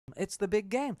It's the big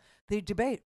game, the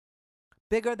debate.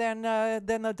 Bigger than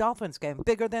the Dolphins game.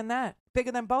 Bigger than that.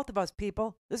 Bigger than both of us,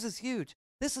 people. This is huge.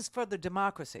 This is for the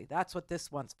democracy. That's what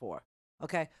this one's for.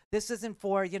 Okay, this isn't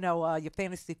for, your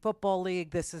fantasy football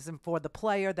league. This isn't for the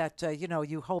player that,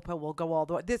 you hope it will go all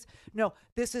the way. This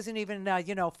isn't even,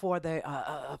 for the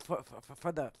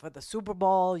for the Super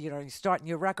Bowl. You're starting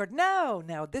your record. No,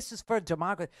 this is for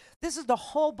democracy. This is the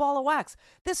whole ball of wax.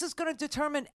 This is going to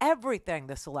determine everything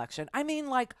this election. I mean,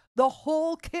 like the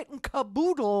whole kit and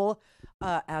caboodle,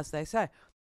 as they say.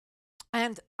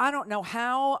 And I don't know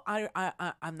how.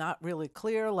 I'm not really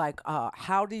clear. Like,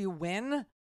 how do you win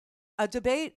a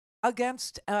debate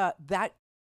against that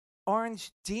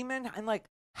orange demon? And like,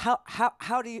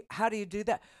 how do you do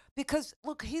that? Because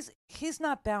look, he's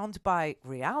not bound by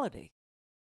reality.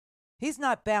 He's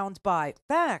not bound by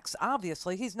facts.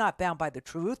 Obviously, he's not bound by the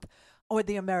truth or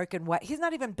the American way. He's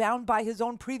not even bound by his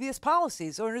own previous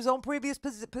policies or his own previous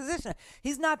position.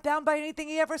 He's not bound by anything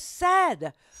he ever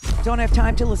said. Don't have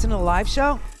time to listen to the live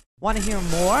show? Want to hear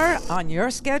more on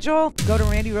your schedule? Go to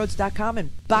randyrhodes.com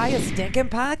and buy a stinking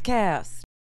podcast.